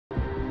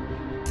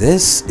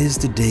This is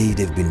the day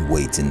they've been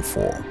waiting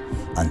for.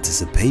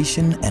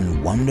 Anticipation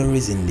and wonder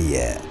is in the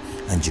air,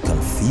 and you can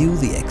feel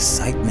the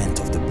excitement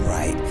of the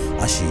bride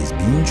as she is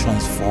being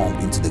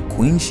transformed into the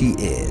queen she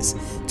is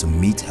to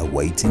meet her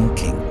waiting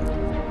king.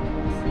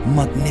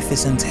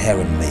 Magnificent hair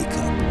and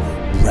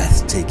makeup,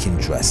 breathtaking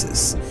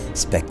dresses,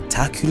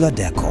 spectacular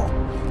decor,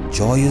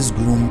 joyous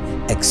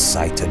groom,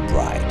 excited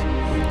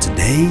bride.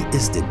 Today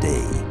is the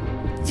day.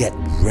 Get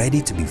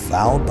ready to be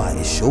wowed by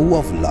a show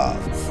of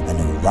love and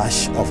a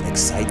rush of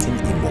exciting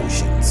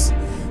emotions.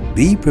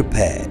 Be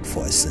prepared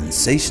for a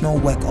sensational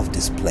work of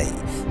display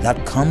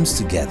that comes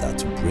together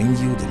to bring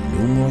you the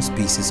numerous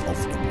pieces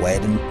of the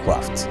wedding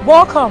craft.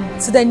 Welcome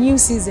to the new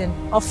season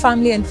of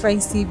Family and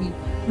Friends TV.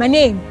 My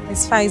name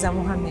is Faiza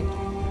Mohammed.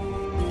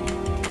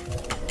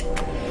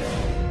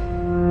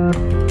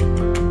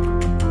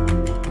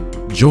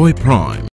 Joy Prime.